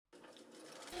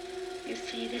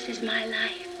See, this is my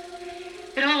life.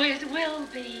 It always will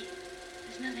be.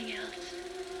 There's nothing else.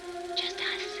 Just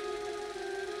us.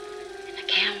 And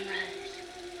the cameras.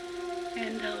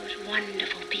 And those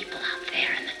wonderful people out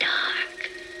there in the dark.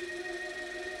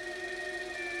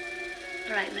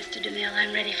 All right, Mr. DeMille,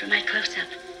 I'm ready for my close-up.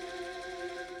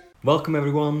 Welcome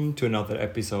everyone to another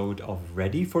episode of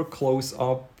Ready for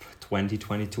Close-Up.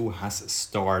 2022 has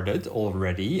started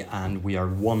already and we are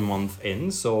 1 month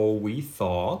in, so we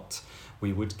thought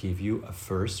we would give you a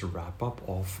first wrap-up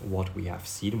of what we have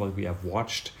seen, what we have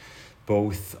watched,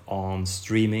 both on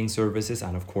streaming services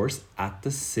and of course at the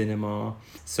cinema.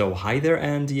 So hi there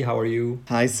Andy, how are you?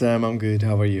 Hi Sam, I'm good,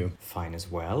 how are you? Fine as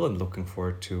well, and looking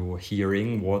forward to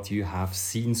hearing what you have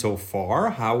seen so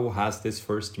far. How has this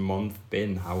first month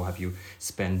been? How have you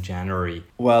spent January?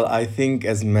 Well, I think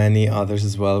as many others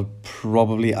as well,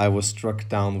 probably I was struck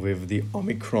down with the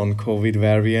Omicron COVID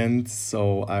variant.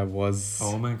 So I was,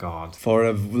 oh my God, for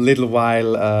a little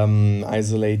while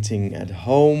isolating at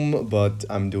home, but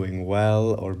I'm doing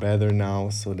well or better now,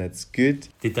 so that's good.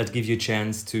 Did that give you a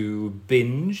chance to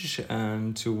binge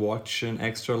and to watch an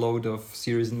extra load of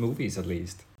series and movies at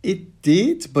least? It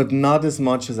did, but not as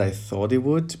much as I thought it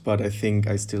would. But I think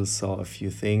I still saw a few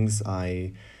things.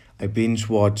 I binge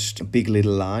watched Big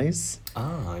Little Lies.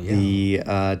 Ah, yeah. The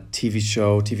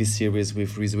TV series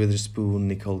with Reese Witherspoon,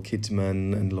 Nicole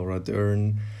Kidman, and Laura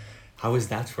Dern. How is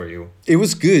that for you? It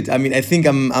was good. I mean, I think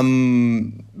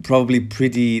I'm probably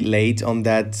pretty late on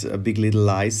that Big Little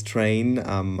Lies train.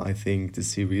 I think the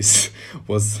series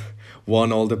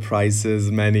won all the prizes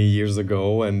many years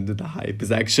ago and the hype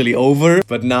is actually over.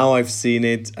 But now I've seen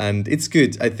it and it's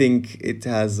good. I think it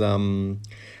has a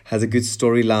good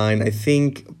storyline. I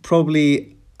think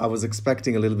probably I was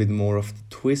expecting a little bit more of the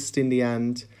twist in the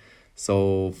end.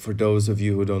 So for those of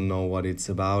you who don't know what it's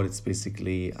about, it's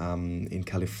basically in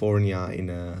California, in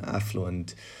an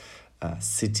affluent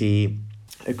city,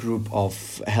 a group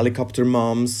of helicopter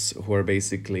moms who are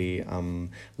basically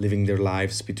living their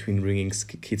lives between bringing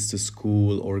kids to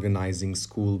school, organizing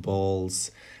school balls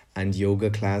and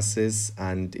yoga classes.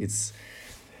 And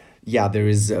there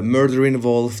is a murder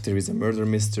involved. There is a murder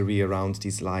mystery around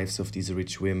these lives of these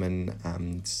rich women.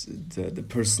 And the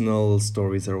personal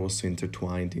stories are also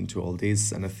intertwined into all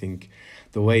this. And I think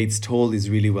the way it's told is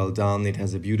really well done. It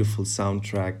has a beautiful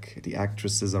soundtrack. The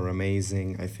actresses are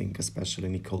amazing. I think especially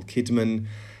Nicole Kidman,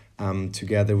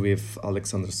 together with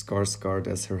Alexander Skarsgård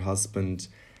as her husband.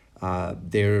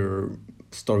 Their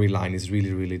storyline is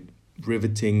really, really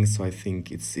riveting. So I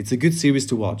think it's a good series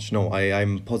to watch. No,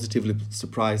 I'm positively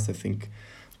surprised. I think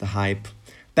the hype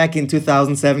back in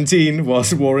 2017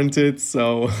 was warranted.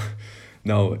 So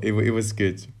no, it was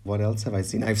good. What else have I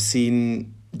seen? I've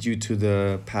seen, due to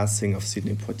the passing of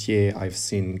Sidney Poitier, I've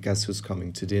seen Guess Who's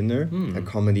Coming to Dinner, a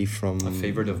comedy from... A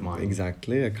favorite of mine.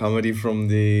 Exactly, a comedy from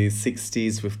the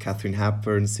 60s with Katharine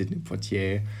Hepburn, Sidney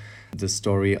Poitier. The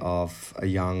story of a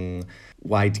young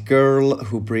white girl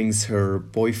who brings her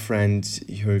boyfriend,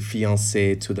 her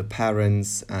fiancé, to the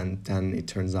parents, and then it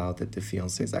turns out that the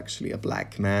fiancé is actually a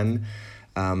black man.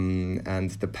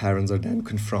 And the parents are then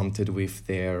confronted with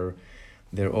their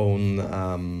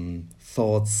own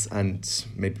thoughts and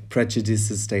maybe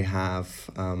prejudices they have,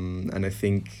 and I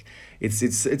think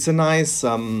it's a nice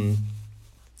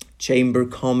chamber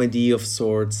comedy of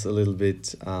sorts, a little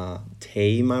bit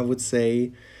tame, I would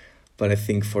say, but I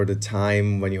think for the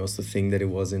time, when you also think that it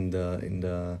was in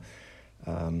the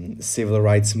civil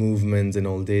rights movement and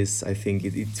all this, I think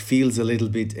it feels a little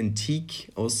bit antique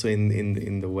also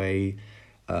in the way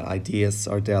ideas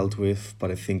are dealt with. But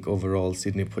I think overall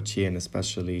Sidney Poitier and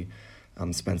especially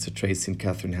Spencer Tracy and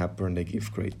Katharine Hepburn, they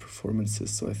give great performances,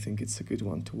 so I think it's a good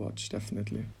one to watch,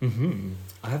 definitely.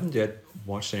 I haven't yet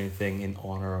watched anything in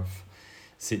honor of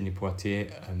Sidney Poitier,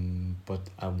 but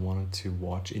I wanted to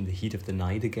watch In the Heat of the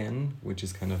Night again, which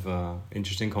is kind of a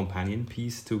interesting companion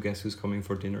piece to Guess Who's Coming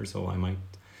for Dinner, so I might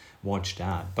watch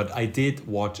that. But I did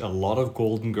watch a lot of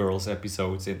Golden Girls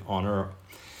episodes in honor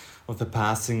of the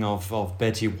passing of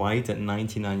Betty White at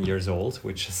 99 years old,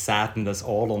 which saddened us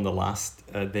all on the last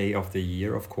day of the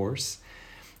year, of course.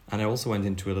 And I also went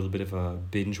into a little bit of a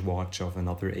binge watch of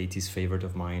another 80s favorite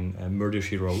of mine, Murder,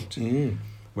 She Wrote,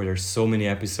 where there's so many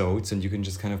episodes and you can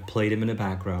just kind of play them in the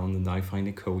background, and I find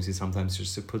it cozy sometimes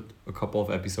just to put a couple of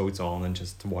episodes on and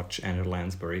just watch Anna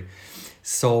Lansbury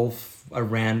solve a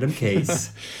random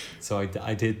case. So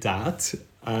I did that.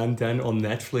 And then on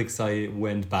Netflix, I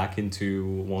went back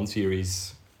into one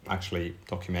series, actually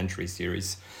documentary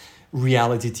series,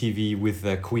 reality TV with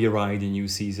Queer Eye, the new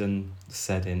season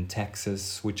set in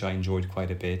Texas, which I enjoyed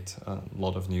quite a bit. A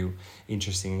lot of new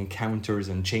interesting encounters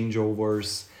and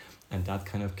changeovers. and that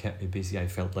kind of kept me busy. I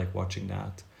felt like watching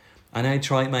that. And I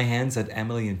tried my hands at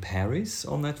Emily in Paris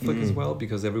on Netflix as well,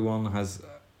 because everyone has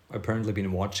apparently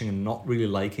been watching and not really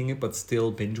liking it, but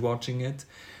still binge watching it.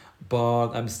 But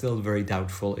I'm still very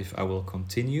doubtful if I will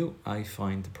continue. I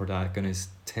find the protagonist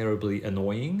terribly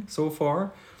annoying so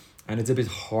far, and it's a bit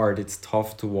hard. It's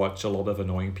tough to watch a lot of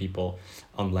annoying people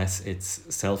unless it's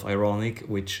self-ironic,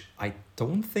 which I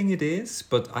don't think it is,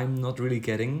 but I'm not really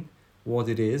getting what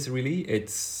it is really.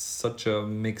 It's such a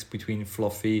mix between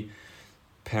fluffy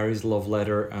Paris love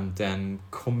letter and then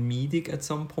comedic at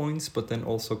some points, but then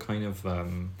also kind of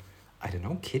I don't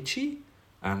know, kitschy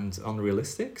and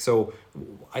unrealistic. So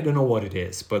I don't know what it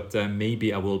is, but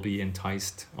maybe I will be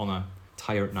enticed on a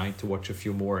tired night to watch a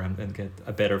few more and get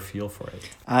a better feel for it.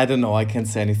 I don't know. I can't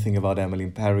say anything about Emily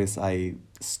in Paris. I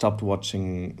stopped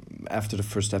watching after the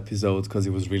first episode because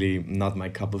it was really not my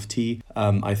cup of tea.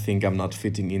 I think I'm not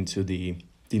fitting into the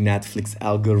Netflix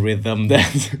algorithm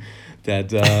that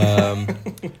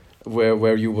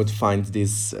where you would find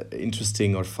this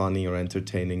interesting or funny or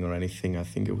entertaining or anything. I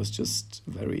think it was just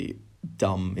very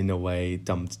dumb in a way,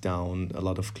 dumbed down, a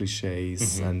lot of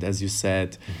cliches, and as you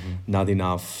said, not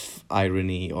enough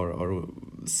irony or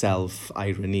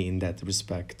self-irony in that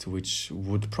respect, which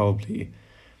would probably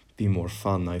be more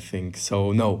fun, I think.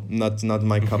 So no, not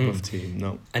my cup of tea,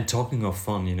 no. And talking of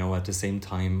fun, you know, at the same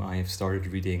time I have started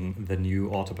reading the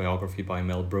new autobiography by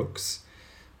Mel Brooks,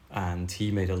 and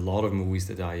he made a lot of movies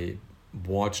that I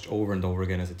watched over and over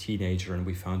again as a teenager, and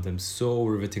we found them so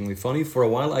rivetingly funny. For a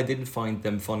while I didn't find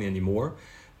them funny anymore,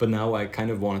 but now I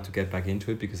kind of wanted to get back into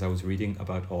it because I was reading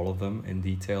about all of them in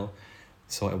detail.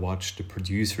 So I watched The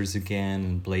Producers again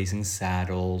and Blazing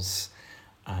Saddles,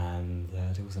 and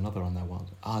there was another one that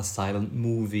one, Silent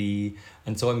Movie.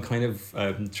 And so I'm kind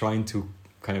of trying to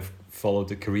kind of follow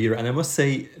the career, and I must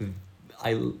say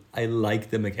I like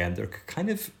them again. They're kind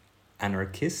of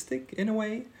anarchistic in a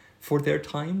way for their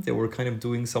time. They were kind of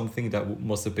doing something that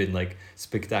must have been like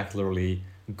spectacularly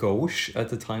gauche at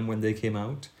the time when they came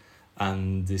out,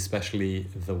 and especially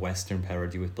the Western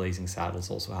parody with Blazing Saddles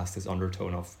also has this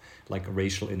undertone of like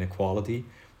racial inequality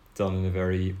done in a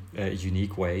very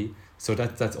unique way. So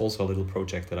that's also a little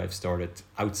project that I've started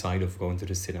outside of going to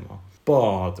the cinema.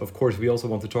 But of course we also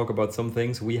want to talk about some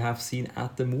things we have seen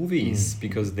at the movies,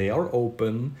 because they are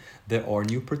open, there are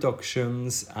new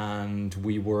productions, and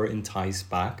we were enticed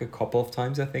back a couple of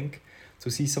times, I think, to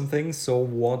see some things. So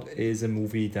what is a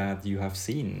movie that you have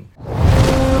seen?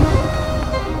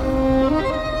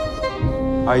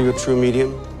 Are you a true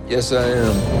medium? Yes, I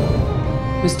am.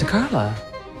 Mr. Carla.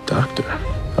 Doctor, how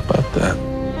about that?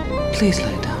 Please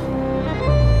lay down.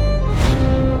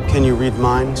 Can you read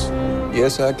minds?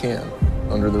 Yes, I can,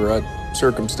 under the right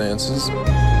circumstances.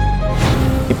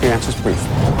 Keep your answers brief.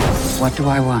 What do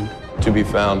I want? To be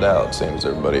found out, same as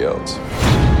everybody else.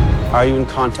 Are you in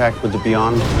contact with the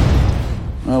beyond?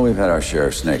 Well, we've had our share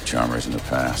of snake charmers in the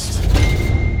past.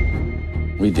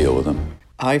 We deal with them.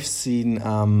 I've seen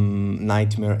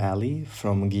Nightmare Alley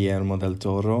from Guillermo del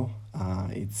Toro.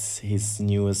 It's his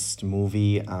newest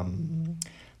movie.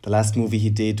 The last movie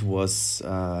he did was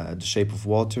The Shape of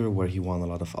Water, where he won a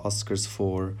lot of Oscars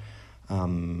for.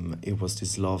 It was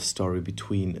this love story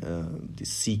between this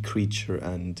sea creature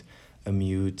and a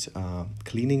mute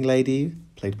cleaning lady,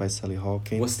 played by Sally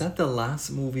Hawkins. Was that the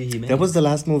last movie he made? That was the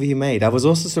last movie he made. I was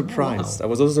also surprised.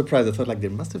 Wow. I thought like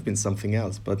there must have been something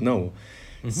else, but no.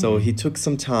 So he took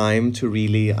some time to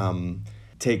really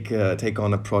take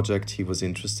on a project he was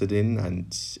interested in,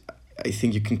 and I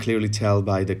think you can clearly tell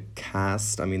by the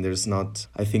cast. I mean,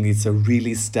 I think it's a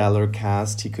really stellar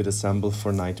cast he could assemble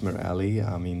for Nightmare Alley.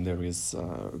 I mean, there is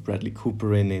Bradley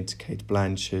Cooper in it, Cate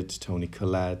Blanchett, Toni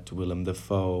Collette, Willem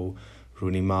Dafoe,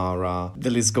 Rooney Mara.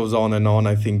 The list goes on and on.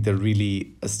 I think they're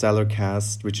really a stellar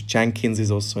cast. Richard Jenkins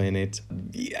is also in it.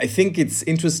 I think it's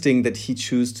interesting that he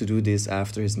chose to do this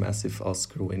after his massive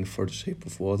Oscar win for The Shape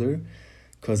of Water,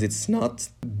 because it's not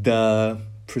the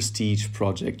prestige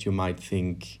project you might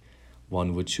think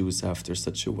one would choose after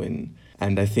such a win.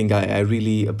 And I think I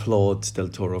really applaud Del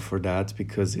Toro for that,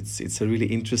 because it's a really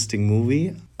interesting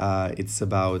movie. It's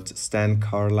about Stan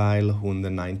Carlisle, who in the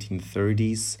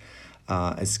 1930s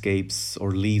escapes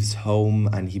or leaves home,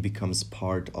 and he becomes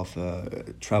part of a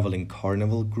traveling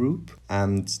carnival group.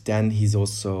 And then he's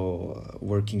also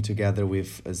working together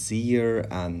with a seer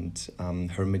and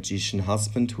her magician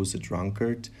husband, who's a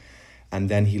drunkard. And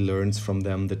then he learns from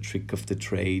them the trick of the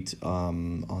trade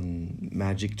on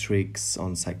magic tricks,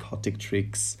 on psychotic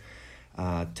tricks,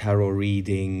 tarot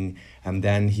reading. And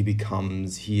then he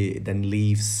then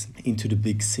leaves into the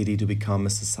big city to become a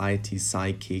society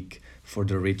psychic for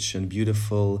the rich and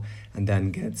beautiful, and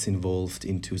then gets involved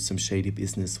into some shady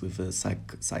business with a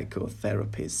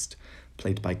psychotherapist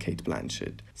played by Cate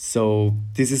Blanchett. So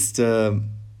this is the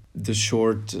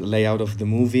short layout of the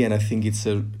movie, and I think it's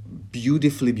a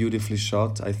beautifully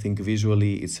shot. I think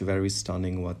visually it's very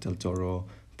stunning what Del Toro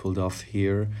pulled off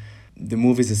here. The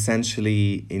movie is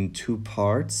essentially in two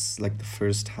parts. Like the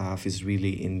first half is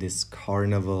really in this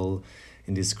carnival,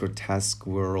 in this grotesque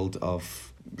world of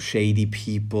shady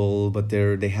people, but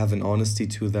they have an honesty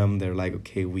to them. They're like,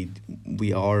 okay,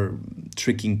 we are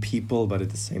tricking people, but at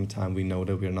the same time we know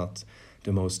that we're not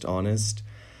the most honest.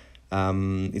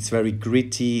 It's very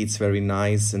gritty, it's very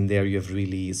nice, and there you have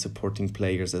really supporting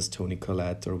players as Toni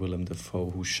Collette or Willem Dafoe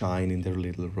who shine in their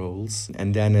little roles.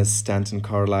 And then as Stanton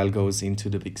Carlyle goes into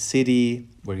the big city,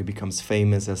 where he becomes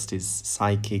famous as this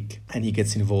psychic, and he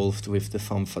gets involved with the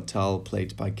femme fatale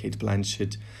played by Cate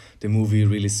Blanchett, the movie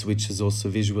really switches also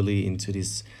visually into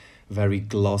this very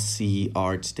glossy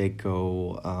Art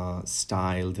Deco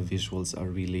style. The visuals are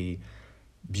really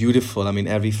beautiful. I mean,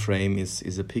 every frame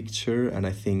is a picture, and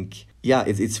I think, yeah,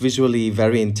 it's visually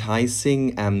very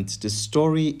enticing, and the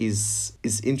story is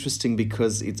interesting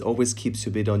because it always keeps you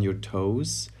a bit on your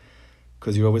toes,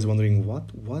 because you're always wondering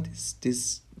what is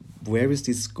this, where is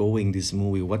this going, this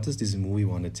movie, what does this movie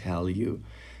want to tell you?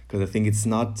 Because I think it's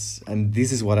not, and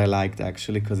this is what I liked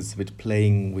actually, because it's a bit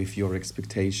playing with your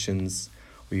expectations,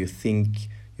 where you think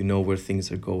you know where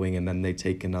things are going and then they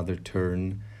take another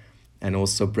turn. And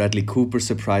also Bradley Cooper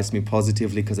surprised me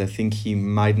positively, because I think he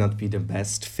might not be the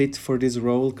best fit for this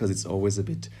role, because it's always a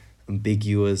bit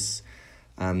ambiguous,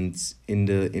 and in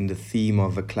the theme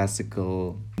of a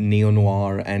classical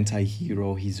neo-noir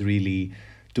anti-hero, he's really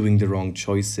doing the wrong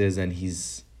choices, and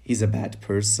he's a bad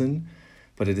person.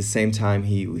 But at the same time,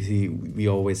 we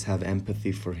always have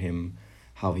empathy for him,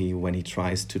 when he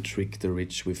tries to trick the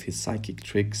rich with his psychic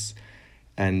tricks.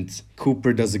 And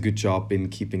Cooper does a good job in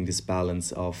keeping this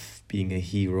balance of being a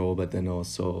hero, but then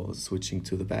also switching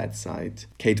to the bad side.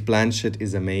 Cate Blanchett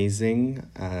is amazing,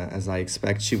 as I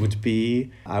expect she would be.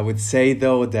 I would say,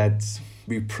 though, that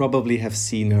we probably have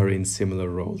seen her in similar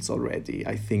roles already.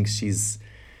 I think she's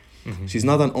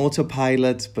not on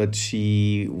autopilot, but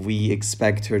we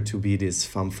expect her to be this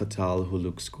femme fatale who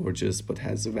looks gorgeous but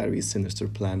has a very sinister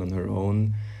plan on her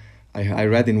own. I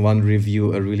read in one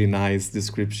review a really nice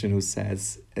description who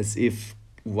says, as if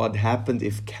what happened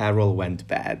if Carol went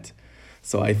bad.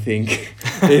 So I think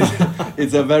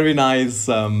it's a very nice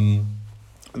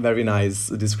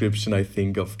description, I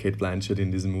think, of Cate Blanchett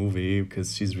in this movie,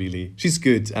 because she's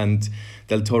good. And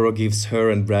Del Toro gives her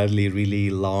and Bradley really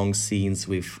long scenes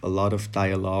with a lot of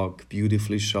dialogue,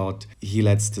 beautifully shot. He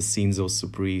lets the scenes also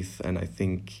breathe. And I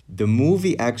think the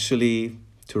movie actually,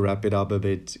 to wrap it up a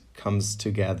bit, comes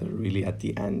together really at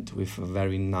the end with a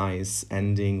very nice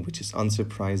ending, which is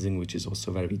unsurprising, which is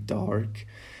also very dark,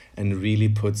 and really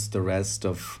puts the rest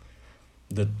of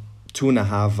the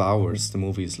 2.5 hours the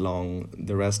movie is long,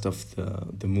 the rest of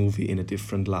the movie in a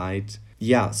different light.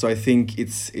 Yeah, so I think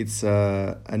it's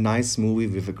a nice movie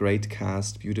with a great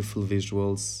cast, beautiful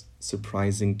visuals,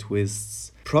 surprising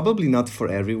twists. Probably not for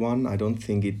everyone. I don't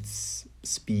think it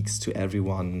speaks to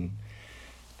everyone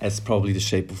as probably The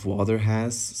Shape of Water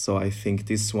has. So I think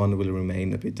this one will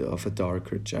remain a bit of a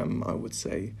darker gem, I would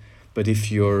say. But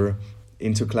if you're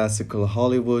into classical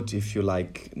Hollywood, if you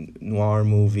like noir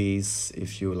movies,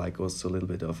 if you like also a little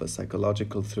bit of a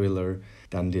psychological thriller,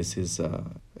 then this is a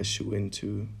shoe-in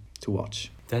to watch.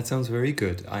 That sounds very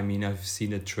good. I mean, I've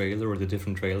seen a trailer or the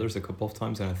different trailers a couple of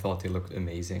times, and I thought they looked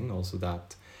amazing. Also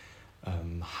that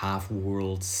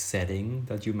half-world setting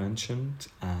that you mentioned,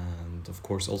 and of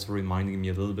course also reminding me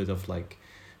a little bit of like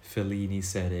Fellini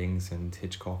settings and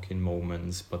Hitchcockian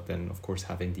moments, but then of course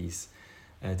having these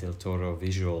Del Toro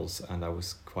visuals, and I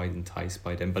was quite enticed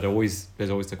by them. But there's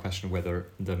always the question whether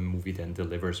the movie then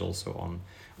delivers also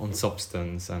on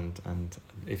substance and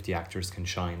if the actors can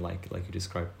shine like you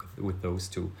described with those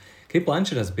two. Cate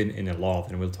Blanchett has been in a lot,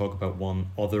 and we'll talk about one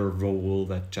other role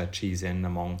that she's in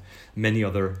among many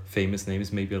other famous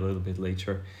names maybe a little bit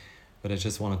later. But I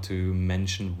just wanted to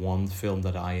mention one film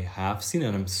that I have seen,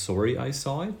 and I'm sorry I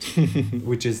saw it,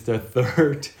 which is the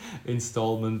third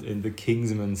installment in the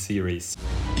Kingsman series.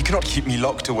 You cannot keep me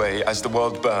locked away as the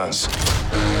world burns.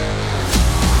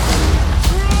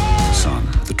 Son,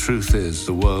 the truth is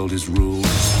the world is ruled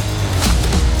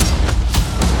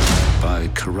by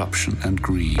corruption and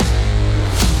greed.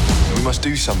 We must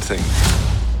do something.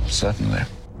 Certainly.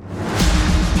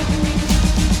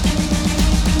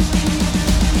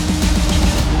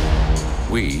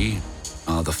 We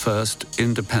are the first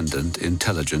independent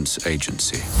intelligence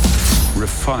agency.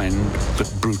 Refined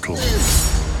but brutal.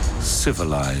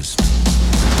 civilized,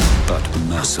 but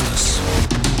merciless.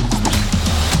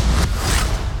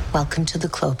 Welcome to the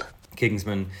club.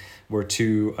 Kingsman were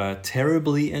two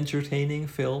terribly entertaining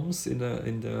films in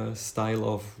the style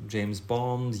of James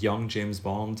Bond, young James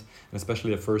Bond, and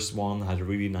especially the first one had a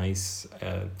really nice,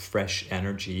 fresh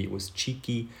energy. It was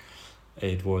cheeky.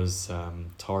 It was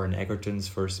Taron Egerton's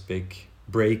first big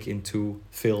break into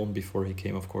film before he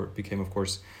became of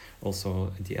course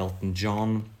also the Elton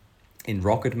John in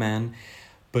Rocketman,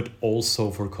 but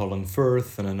also for Colin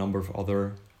Firth and a number of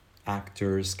other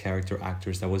character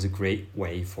actors, that was a great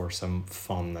way for some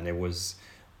fun, and it was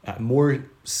more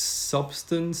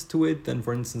substance to it than,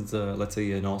 for instance, let's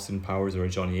say an Austin Powers or a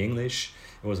Johnny English.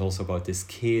 It was also about this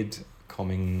kid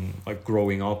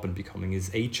growing up and becoming his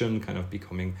agent, kind of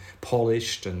becoming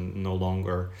polished and no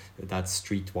longer that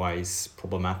streetwise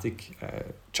problematic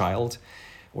child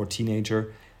or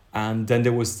teenager. And then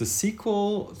there was the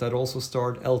sequel that also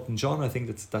starred Elton John. I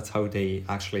think that's how they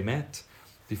actually met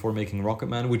before making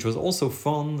Rocketman, which was also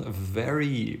fun,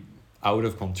 very out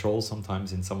of control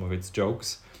sometimes in some of its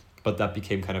jokes, but that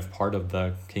became kind of part of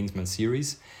the Kingsman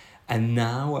series. And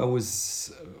now I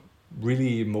was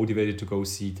really motivated to go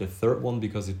see the third one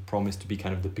because it promised to be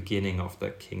kind of the beginning of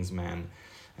the Kingsman,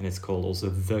 and it's called also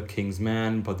The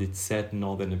Kingsman, but it's set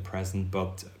not in the present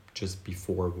but just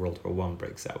before World War One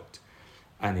breaks out,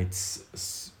 and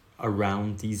it's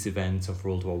around these events of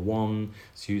World War One.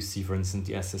 So you see, for instance,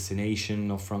 the assassination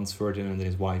of Franz Ferdinand and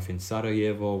his wife in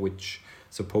Sarajevo, which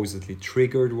supposedly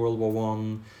triggered World War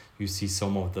One. You see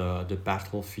some of the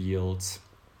battlefields.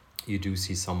 You do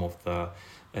see some of the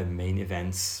main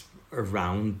events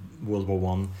around World War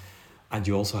One. And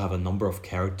you also have a number of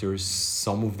characters,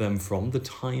 some of them from the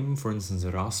time. For instance,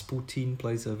 Rasputin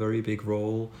plays a very big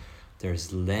role.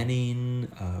 There's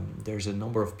Lenin. There's a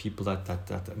number of people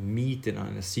that meet in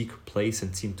a secret place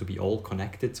and seem to be all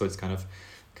connected. So it's kind of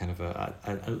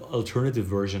an alternative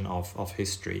version of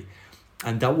history.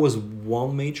 And that was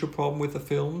one major problem with the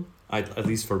film, at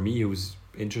least for me, who's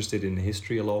interested in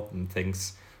history a lot and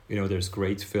thinks, there's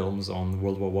great films on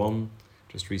World War One.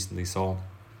 Just recently saw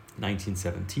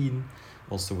 1917,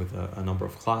 also with a number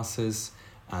of classes.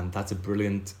 And that's a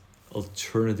brilliant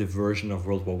alternative version of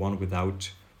World War One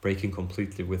without breaking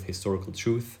completely with historical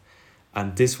truth.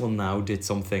 And this one now did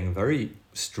something very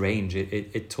strange.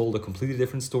 It told a completely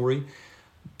different story,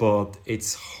 but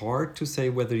it's hard to say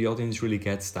whether the audience really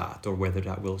gets that or whether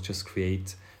that will just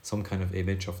create some kind of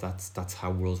image of that's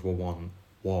how World War One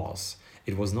was.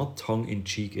 It was not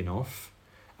tongue-in-cheek enough.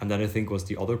 And then I think was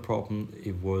the other problem.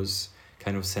 It was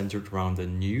kind of centered around a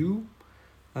new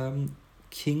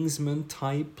Kingsman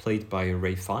type played by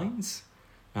Ralph Fiennes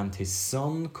and his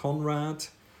son Conrad,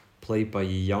 played by a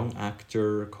young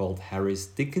actor called Harris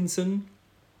Dickinson.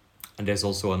 And there's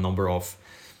also a number of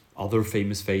other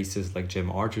famous faces, like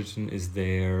Gemma Arterton is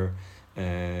there,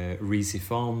 Rhys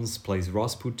Ifans plays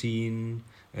Rasputin,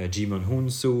 Jimon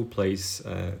Hunsu plays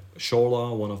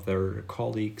Shola, one of their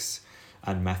colleagues,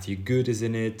 and Matthew Good is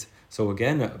in it. So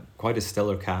again, quite a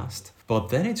stellar cast. But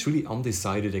then it's really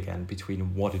undecided again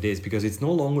between what it is, because it's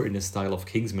no longer in the style of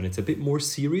Kingsman. It's a bit more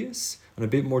serious and a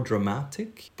bit more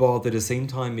dramatic, but at the same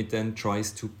time it then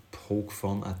tries to poke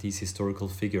fun at these historical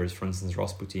figures. For instance,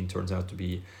 Rasputin turns out to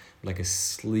be like a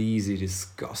sleazy,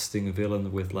 disgusting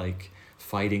villain with like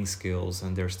fighting skills,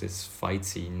 and there's this fight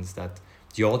scenes that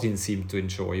the audience seemed to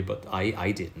enjoy, but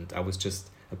I didn't. I was just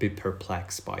a bit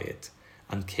perplexed by it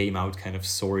and came out kind of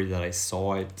sorry that I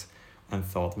saw it and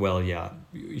thought, well, yeah,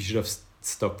 you should have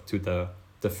stuck to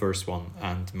the first one.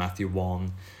 And Matthew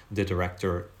Vaughn, the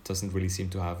director, doesn't really seem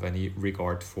to have any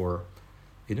regard for,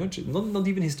 not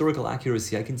even historical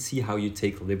accuracy. I can see how you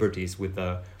take liberties with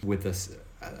a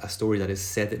story that is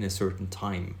set in a certain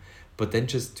time, but then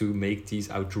just to make these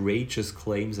outrageous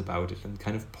claims about it and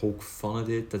kind of poke fun at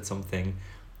it, that's something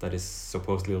that is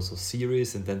supposedly also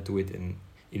serious, and then do it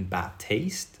in bad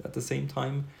taste at the same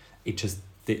time, it just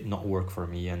did not work for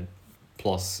me. And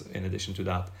plus, in addition to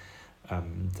that,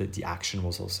 the action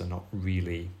was also not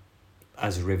really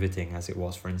as riveting as it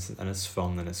was, for instance, and as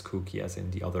fun and as kooky as in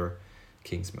the other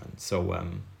Kingsman. So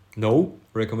no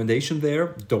recommendation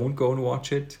there. Don't go and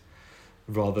watch it.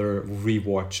 Rather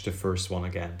rewatch the first one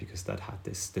again, because that had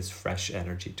this fresh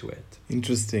energy to it.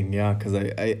 Interesting, yeah, because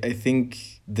I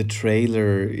think the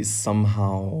trailer is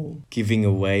somehow giving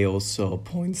away also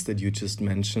points that you just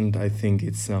mentioned. I think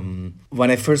it's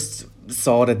when I first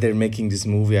saw that they're making this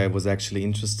movie, I was actually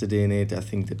interested in it. I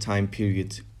think the time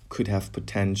period could have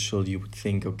potential. You would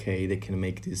think, okay, they can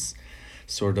make this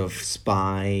sort of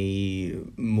spy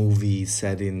movie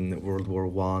set in World War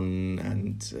One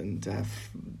and have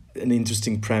an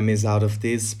interesting premise out of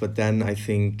this. But then I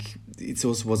think it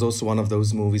was also one of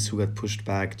those movies who got pushed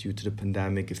back due to the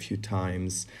pandemic a few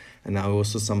times, and I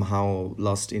also somehow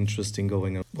lost interest in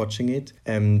going and watching it.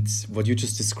 And what you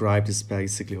just described is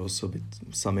basically also a bit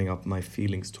summing up my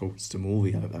feelings towards the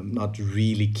movie. I'm not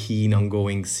really keen on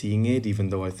going seeing it, even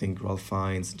though I think Ralph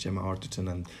Fiennes and Gemma Arterton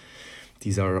and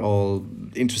these are all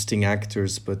interesting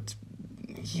actors, but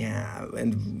yeah,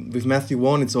 and with Matthew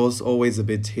Vaughn, it's also always a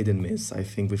bit hit and miss. I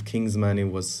think with Kingsman,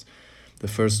 it was the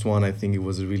first one. I think it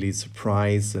was a really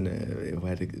surprise, and it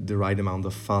had the right amount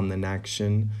of fun and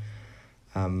action.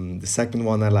 The second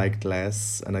one I liked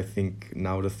less, and I think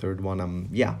now the third one,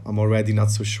 I'm already not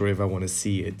so sure if I want to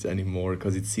see it anymore,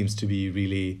 because it seems to be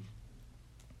really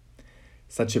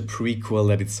such a prequel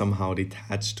that it's somehow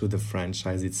detached to the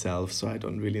franchise itself. So I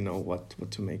don't really know what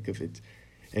to make of it.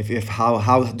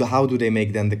 How do they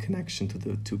make then the connection to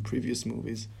the two previous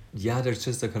movies? Yeah, there's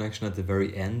just a connection at the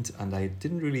very end, and I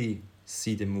didn't really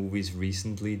see the movies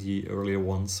recently, the earlier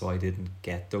ones, so I didn't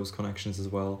get those connections as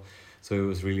well. So it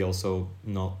was really also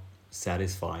not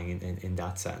satisfying in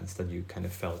that sense, that you kind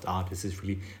of felt, this is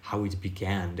really how it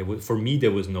began. For me,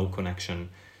 there was no connection,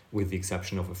 with the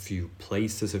exception of a few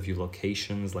places, a few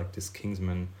locations, like this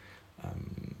Kingsman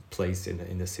place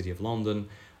in the city of London.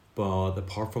 But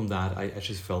apart from that, I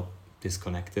just felt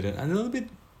disconnected and a little bit,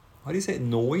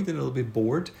 annoyed and a little bit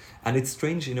bored. And it's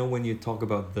strange, when you talk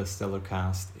about the stellar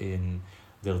cast in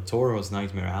Del Toro's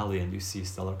Nightmare Alley and you see a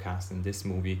stellar cast in this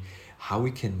movie, how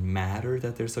it can matter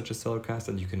that there's such a stellar cast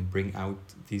and you can bring out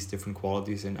these different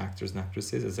qualities in actors and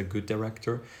actresses as a good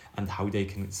director, and how they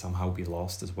can somehow be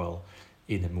lost as well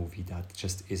in a movie that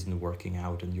just isn't working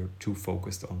out, and you're too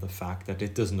focused on the fact that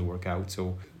it doesn't work out.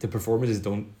 So the performances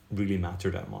don't really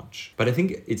matter that much. But I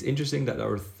think it's interesting that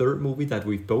our third movie that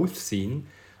we've both seen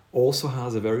also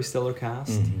has a very stellar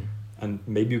cast. Mm-hmm. And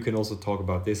maybe you can also talk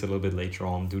about this a little bit later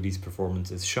on. Do these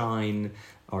performances shine?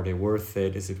 Are they worth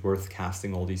it? Is it worth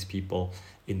casting all these people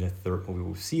in the third movie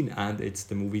we've seen? And it's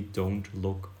the movie Don't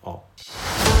Look Up.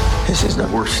 This is the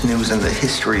worst news in the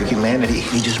history of humanity.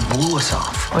 He just blew us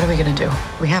off. What are we gonna do?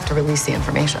 We have to release the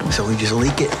information. So we just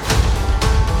leak it.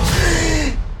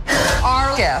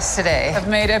 Our guests today have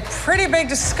made a pretty big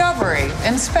discovery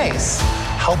in space.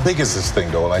 How big is this thing,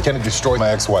 Dolan? Can it destroy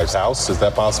my ex-wife's house? Is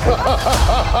that possible?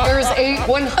 There's a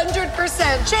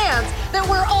 100% chance that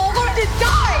we're all going to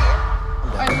die.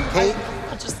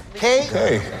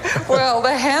 Hey. Well,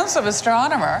 the handsome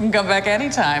astronomer can come back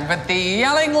anytime, but the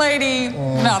yelling lady,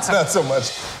 not so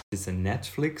much. It's a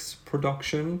Netflix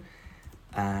production,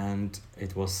 and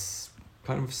it was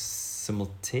kind of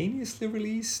simultaneously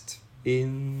released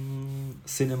in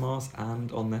cinemas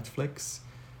and on Netflix.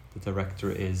 The director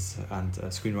and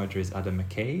screenwriter is Adam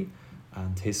McKay,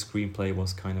 and his screenplay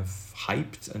was kind of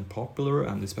hyped and popular,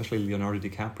 and especially Leonardo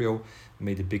DiCaprio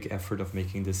made a big effort of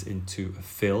making this into a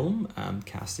film and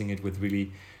casting it with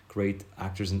really great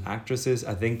actors and actresses.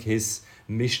 I think his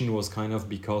mission was kind of,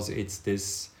 because it's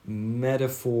this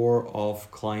metaphor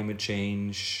of climate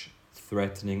change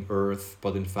threatening Earth,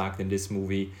 but in fact in this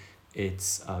movie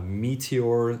it's a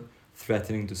meteor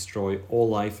threatening to destroy all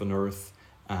life on Earth,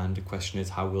 and the question is,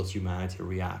 how will humanity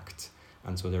react?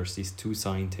 And so there's these two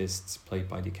scientists played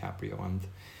by DiCaprio and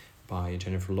by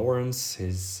Jennifer Lawrence,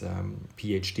 his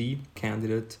PhD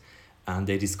candidate, and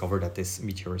they discover that this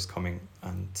meteor is coming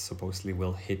and supposedly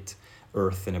will hit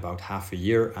Earth in about half a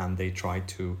year, and they try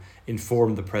to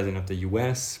inform the president of the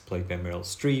US, played by Meryl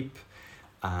Streep,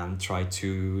 and try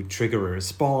to trigger a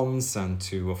response and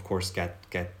to, of course,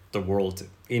 get the world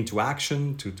into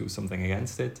action to do something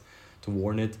against it, to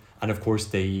warn it. And of course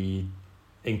they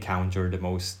encounter the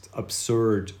most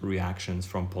absurd reactions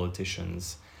from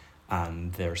politicians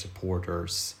and their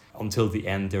supporters. Until the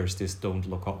end, there's this Don't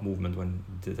Look Up movement when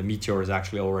the meteor is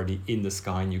actually already in the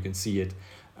sky and you can see it.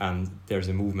 And there's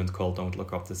a movement called Don't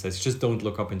Look Up that says, just don't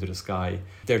look up into the sky.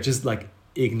 They're just like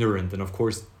ignorant. And of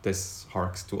course, this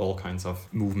harks to all kinds of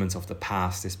movements of the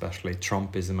past, especially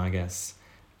Trumpism, I guess.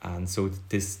 And so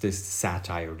this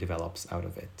satire develops out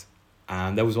of it.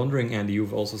 And I was wondering, Andy,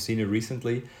 you've also seen it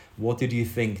recently. What did you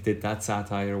think? Did that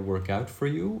satire work out for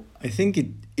you? I think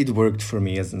it worked for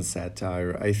me as a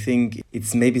satire. I think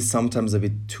it's maybe sometimes a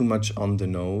bit too much on the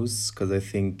nose, because I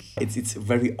think it's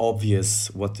very obvious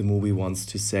what the movie wants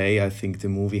to say. I think the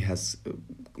movie has,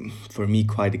 for me,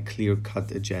 quite a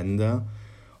clear-cut agenda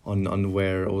on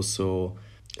where also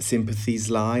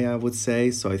sympathies lie, I would say.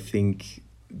 So I think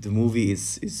the movie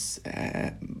is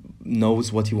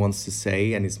knows what he wants to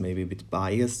say and is maybe a bit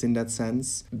biased in that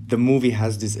sense. The movie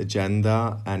has this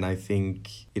agenda, and I think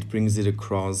it brings it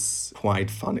across quite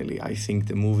funnily. I think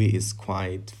the movie is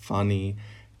quite funny.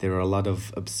 There are a lot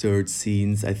of absurd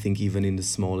scenes, I think even in the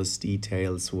smallest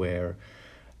details, where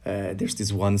There's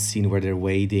this one scene where they're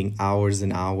waiting hours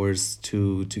and hours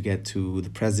to get to the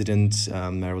president,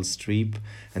 Meryl Streep,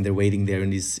 and they're waiting there in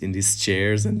these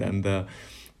chairs, and then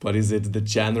the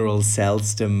general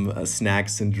sells them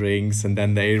snacks and drinks, and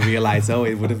then they realize, oh,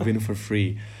 it would have been for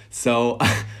free. So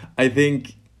I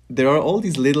think there are all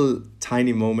these little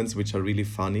tiny moments which are really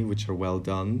funny, which are well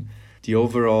done. The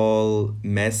overall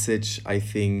message, I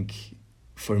think,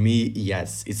 for me,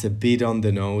 yes, it's a bit on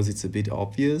the nose, it's a bit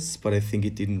obvious, but I think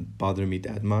it didn't bother me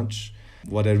that much.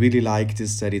 What I really liked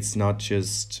is that it's not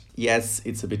just, yes,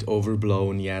 it's a bit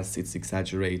overblown, yes, it's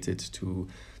exaggerated to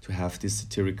have this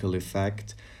satirical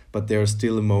effect, but there are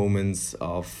still moments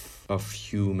of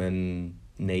human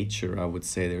nature, I would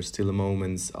say. There are still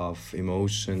moments of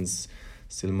emotions,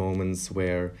 still moments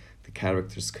where the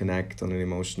characters connect on an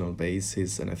emotional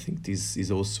basis, and I think this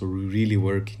is also really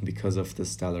working because of the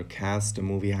stellar cast the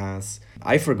movie has.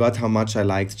 I forgot how much I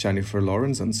liked Jennifer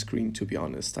Lawrence on screen, to be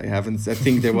honest. I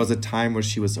think there was a time where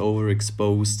she was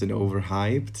overexposed and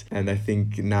overhyped, and I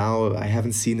think now I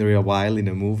haven't seen her in a while in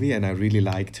a movie, and I really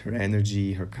liked her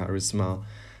energy, her charisma,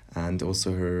 and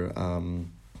also her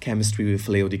chemistry with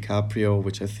Leo DiCaprio,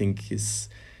 which I think is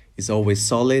always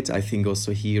solid. I think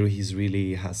also here he's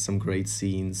really has some great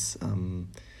scenes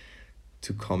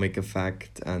to comic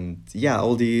effect, and yeah,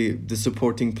 all the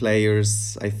supporting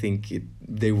players, I think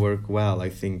they work well. I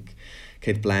think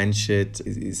Cate Blanchett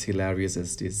is hilarious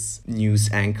as this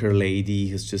news anchor lady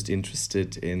who's just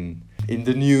interested in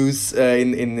the news,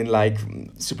 in like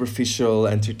superficial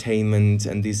entertainment,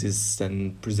 and this is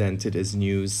then presented as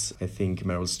news. I think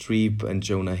Meryl Streep and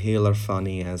Jonah Hill are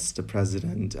funny as the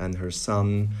president and her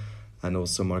son, and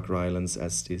also Mark Rylance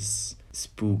as this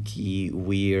spooky,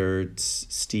 weird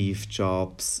Steve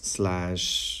Jobs /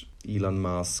 Elon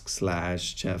Musk /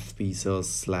 Jeff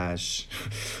Bezos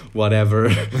 / whatever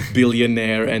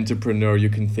billionaire entrepreneur you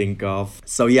can think of.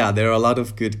 So yeah, there are a lot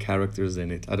of good characters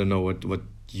in it. I don't know what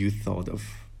you thought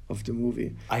of the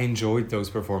movie. I enjoyed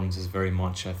those performances very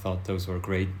much. I thought those were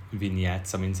great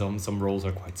vignettes. I mean, some roles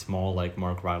are quite small, like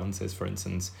Mark Rylance's, for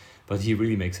instance, but he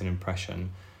really makes an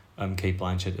impression. Cate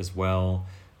Blanchett as well.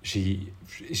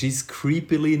 She's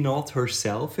creepily not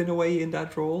herself in a way in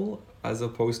that role, as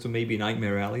opposed to maybe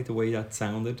Nightmare Alley, the way that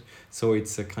sounded. So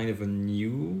it's a kind of a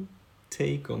new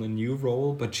take on a new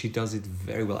role, but she does it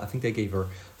very well. I think they gave her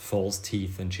false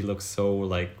teeth, and she looks so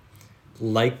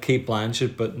like Cate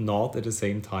Blanchett, but not at the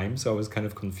same time. So I was kind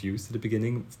of confused at the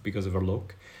beginning because of her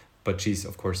look, but she's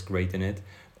of course great in it.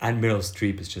 And Meryl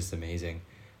Streep is just amazing.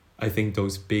 I think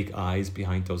those big eyes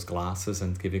behind those glasses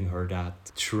and giving her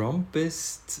that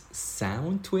Trumpist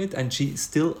sound to it, and she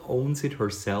still owns it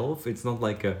herself. It's not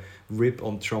like a rip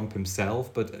on Trump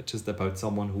himself, but just about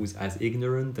someone who's as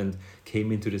ignorant and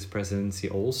came into this presidency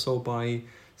also by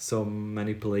some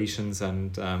manipulations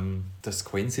and just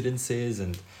coincidences,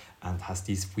 and has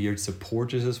these weird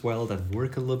supporters as well that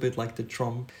work a little bit like the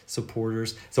Trump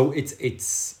supporters. So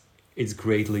it's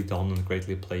greatly done and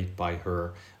greatly played by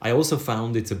her. I also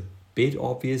found it's a bit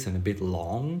obvious and a bit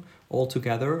long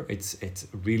altogether. It's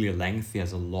really lengthy,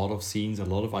 has a lot of scenes, a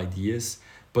lot of ideas.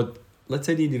 But let's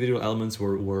say the individual elements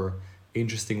were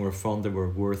interesting, were fun, they were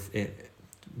worth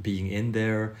being in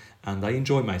there, and I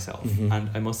enjoyed myself. Mm-hmm. And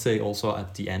I must say also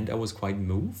at the end I was quite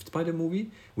moved by the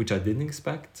movie, which I didn't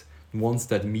expect. Once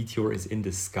that meteor is in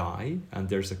the sky, and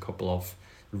there's a couple of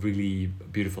really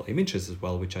beautiful images as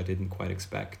well, which I didn't quite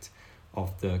expect,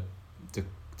 of the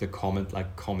comet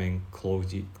like coming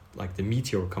close, like the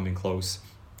meteor coming close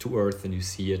to Earth, and you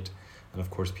see it, and of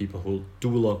course people who do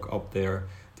look up there,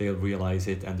 they'll realize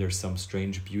it, and there's some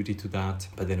strange beauty to that.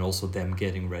 But then also them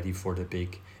getting ready for the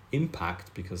big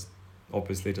impact, because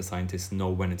obviously the scientists know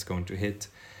when it's going to hit,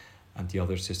 and the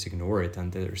others just ignore it.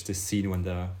 And there's this scene when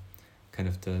the kind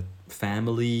of the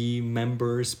family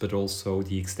members, but also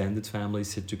the extended family,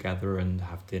 sit together and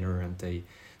have dinner, and they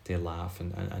laugh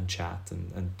and chat,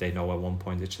 and they know at one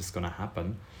point it's just going to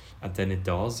happen, and then it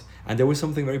does. And there was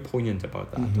something very poignant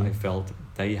about that. Mm-hmm. I felt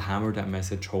they hammered that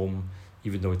message home,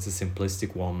 even though it's a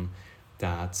simplistic one,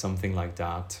 that something like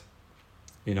that,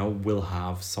 will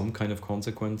have some kind of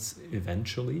consequence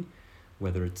eventually,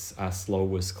 whether it's as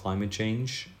slow as climate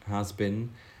change has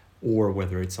been, or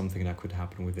whether it's something that could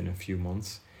happen within a few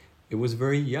months. It was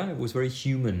very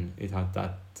human. It had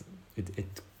that,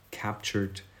 it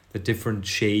captured the different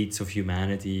shades of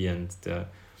humanity and the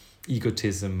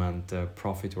egotism and the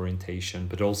profit orientation,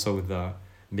 but also the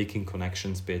making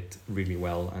connections bit really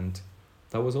well. And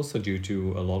that was also due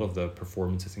to a lot of the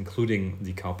performances, including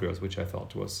DiCaprio's, which I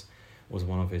thought was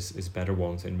one of his better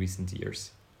ones in recent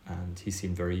years. And he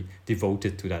seemed very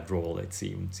devoted to that role. It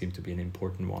seemed to be an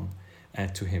important one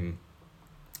to him.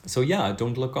 So yeah,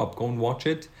 Don't Look Up. Go and watch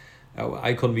it.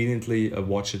 I conveniently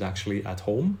watched it actually at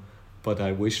home, but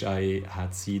I wish I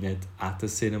had seen it at the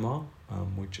cinema,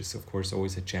 which is of course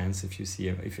always a chance if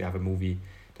you have a movie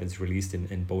that's released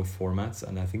in both formats,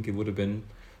 and I think it would have been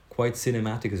quite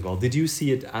cinematic as well. Did you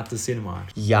see it at the cinema,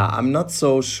 actually? Yeah, I'm not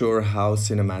so sure how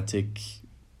cinematic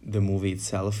the movie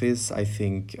itself is. I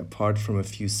think apart from a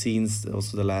few scenes,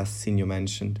 also the last scene you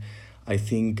mentioned, I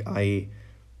think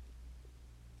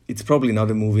it's probably not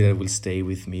a movie that will stay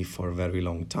with me for a very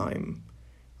long time.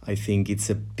 I think it's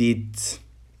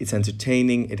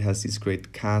entertaining, it has this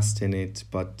great cast in it,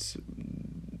 but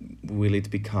will it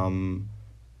become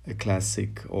a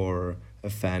classic or a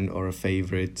fan or a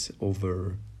favorite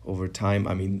over time?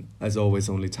 I mean, as always,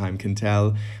 only time can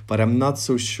tell, but I'm not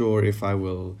so sure if I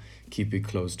will keep it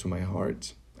close to my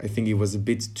heart. I think it was a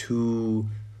bit too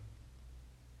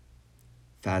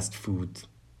fast food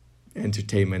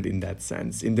entertainment in that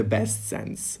sense, in the best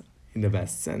sense.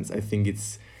 I think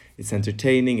it's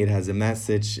entertaining, it has a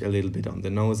message, a little bit on the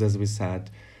nose, as we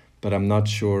said, but I'm not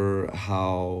sure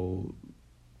how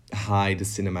high the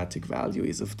cinematic value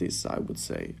is of this, I would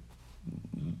say.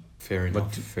 Fair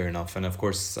enough. And of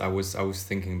course, I was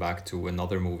thinking back to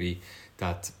another movie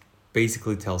that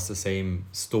basically tells the same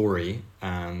story,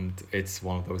 and it's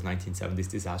one of those 1970s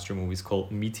disaster movies called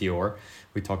Meteor.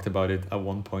 We talked about it at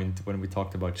one point when we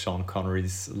talked about Sean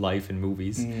Connery's life in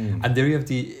movies. And there you have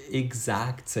the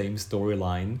exact same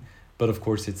storyline, but of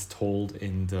course it's told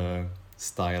in the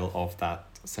style of that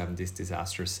 70s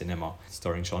disaster cinema,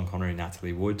 starring Sean Connery and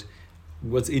Natalie Wood.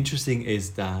 What's interesting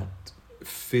is that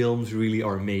films really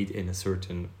are made in a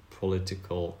certain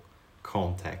political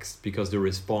context, because the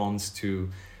response to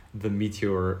the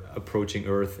meteor approaching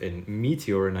Earth in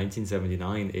Meteor in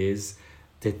 1979 is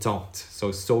détente.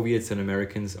 So Soviets and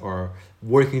Americans are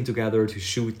working together to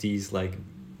shoot these like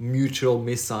mutual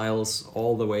missiles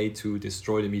all the way to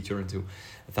destroy the meteor into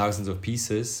thousands of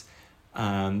pieces.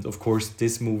 And of course,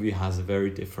 this movie has a very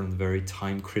different, very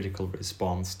time-critical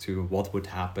response to what would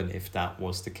happen if that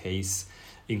was the case,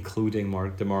 including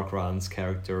Mark Rylance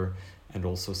character and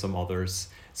also some others.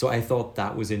 So I thought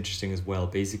that was interesting as well.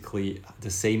 Basically, the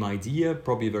same idea,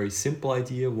 probably a very simple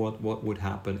idea, what would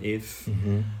happen if,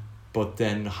 but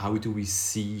then how do we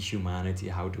see humanity?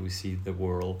 How do we see the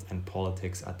world and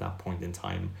politics at that point in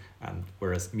time? And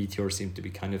whereas Meteor seemed to be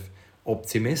kind of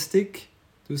optimistic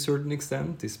to a certain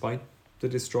extent, despite the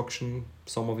destruction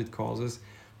some of it causes,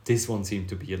 this one seemed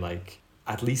to be like,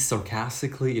 at least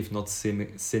sarcastically, if not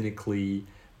cynically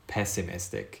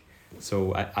pessimistic.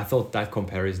 So I thought that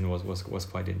comparison was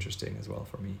quite interesting as well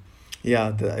for me.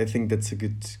 Yeah, I think that's a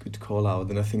good call out,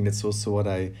 and I think that's also what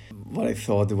I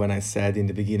thought when I said in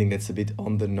the beginning that's a bit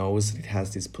on the nose. It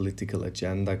has this political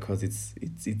agenda because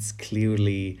it's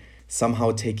clearly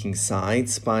somehow taking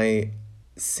sides by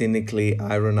cynically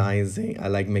ironizing. I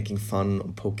like making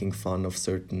fun, poking fun of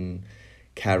certain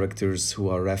characters who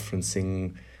are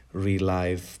referencing real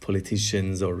life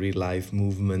politicians or real life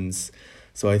movements.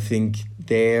 So I think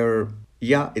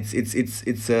it's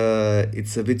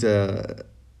a bit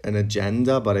an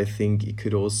agenda, but I think it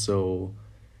would also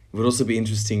be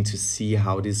interesting to see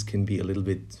how this can be a little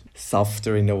bit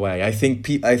softer in a way. I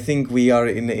think we are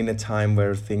in a time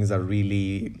where things are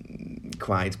really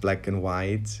quite black and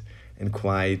white and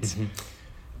quite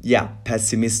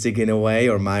pessimistic in a way,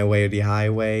 or my way or the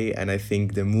highway, and I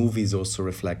think the movie is also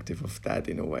reflective of that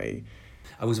in a way.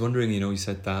 I was wondering, you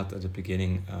said that at the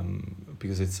beginning,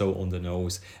 because it's so on the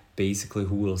nose. Basically,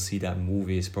 who will see that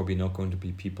movie is probably not going to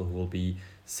be people who will be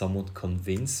somewhat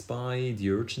convinced by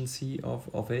the urgency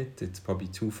of it. It's probably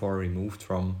too far removed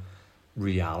from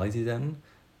reality then.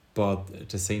 But at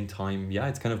the same time,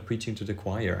 it's kind of preaching to the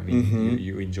choir. I mean,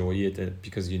 you enjoy it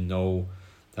because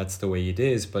that's the way it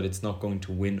is, but it's not going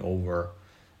to win over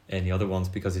any other ones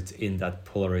because it's in that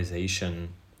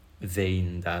polarization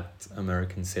vein that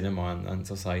American cinema and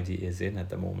society is in at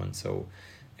the moment. So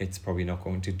it's probably not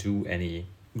going to do any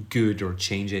good or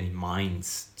change any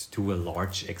minds to a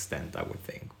large extent, I would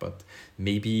think. But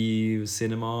maybe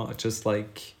cinema, just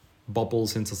like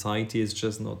bubbles in society, is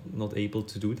just not able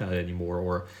to do that anymore,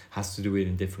 or has to do it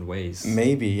in different ways.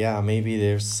 Maybe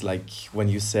there's like when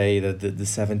you say that the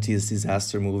 70s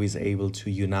disaster movie is able to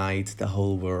unite the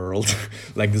whole world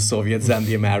like the Soviets and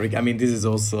the Americans. I mean, this is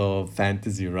also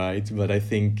fantasy, right? But I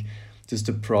think just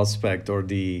the prospect or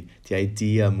the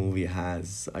idea a movie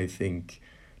has, I think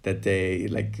that they,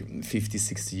 like 50,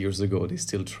 60 years ago, they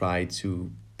still try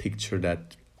to picture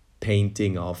that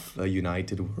painting of a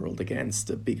united world against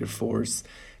a bigger force.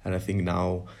 And I think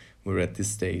now we're at this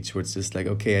stage where it's just like,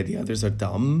 okay, the others are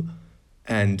dumb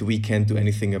and we can't do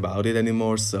anything about it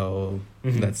anymore, so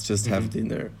let's just have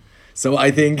dinner. So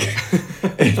I think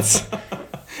it's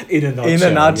in a nutshell. In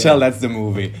a nutshell, that's the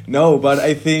movie. No, but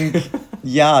I think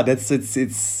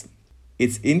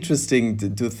it's interesting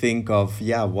to think of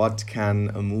what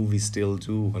can a movie still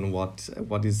do, and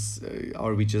what is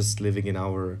are we just living in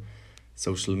our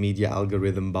social media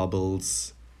algorithm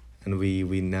bubbles, and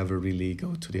we never really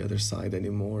go to the other side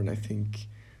anymore. And I think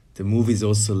the movie is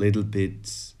also a little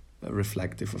bit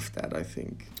reflective of that, I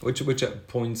think. Which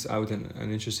points out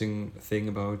an interesting thing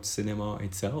about cinema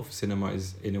itself. Cinema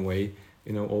is, in a way,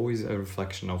 always a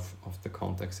reflection of the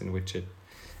context in which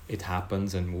it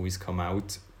happens and movies come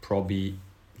out. Probably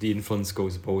the influence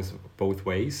goes both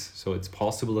ways. So it's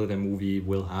possible that a movie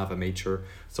will have a major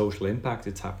social impact.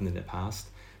 It's happened in the past.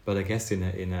 But I guess in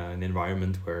an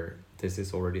environment where this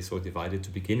is already so divided to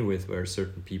begin with, where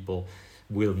certain people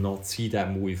will not see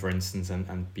that movie, for instance,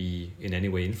 and be in any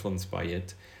way influenced by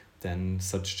it, then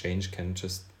such change can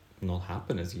just not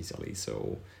happen as easily.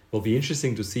 So it will be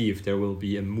interesting to see if there will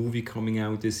be a movie coming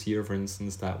out this year, for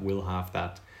instance, that will have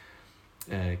that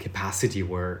capacity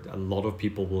where a lot of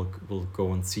people will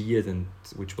go and see it, and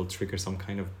which will trigger some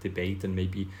kind of debate and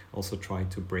maybe also try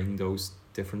to bring those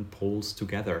different poles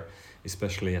together,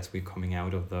 especially as we're coming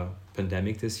out of the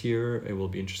pandemic this year. It will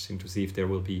be interesting to see if there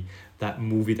will be that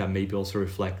movie that maybe also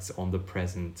reflects on the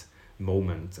present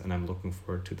moment, and I'm looking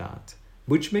forward to that.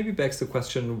 Which maybe begs the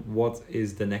question, what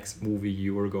is the next movie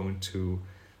you are going to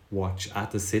watch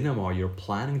at the cinema, or you're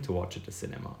planning to watch at the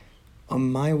cinema?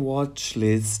 On my watch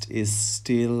list is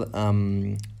still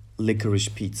Licorice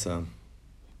Pizza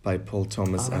by Paul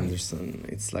Thomas Anderson.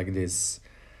 It's like this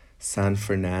San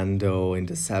Fernando in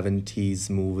the 70s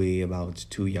movie about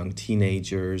two young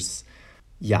teenagers.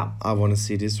 Yeah, I want to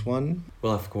see this one.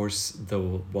 Well, of course, the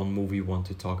one movie we want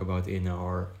to talk about in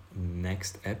our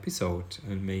next episode,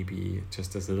 and maybe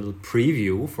just as a little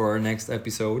preview for our next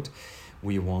episode,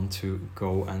 we want to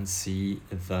go and see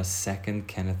the second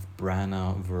Kenneth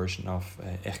Branagh version of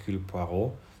Hercule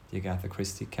Poirot, the Agatha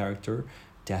Christie character.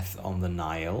 Death on the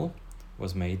Nile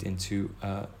was made into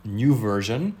a new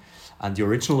version, and the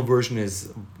original version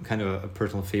is kind of a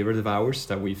personal favorite of ours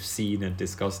that we've seen and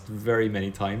discussed very many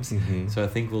times. So I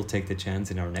think we'll take the chance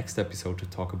in our next episode to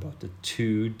talk about the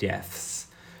two deaths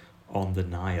on the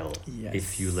Nile,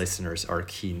 if you listeners are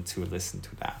keen to listen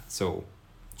to that. So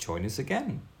join us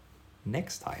again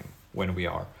next time when we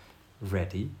are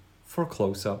ready for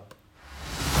Close Up.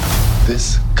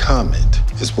 This comet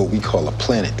is what we call a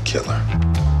planet killer.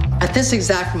 At this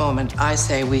exact moment, I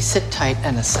say we sit tight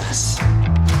and assess.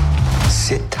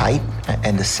 Sit tight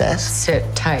and assess?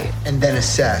 Sit tight. And then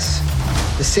assess.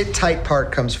 The sit tight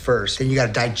part comes first, then you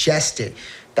gotta digest it.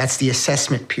 That's the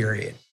assessment period.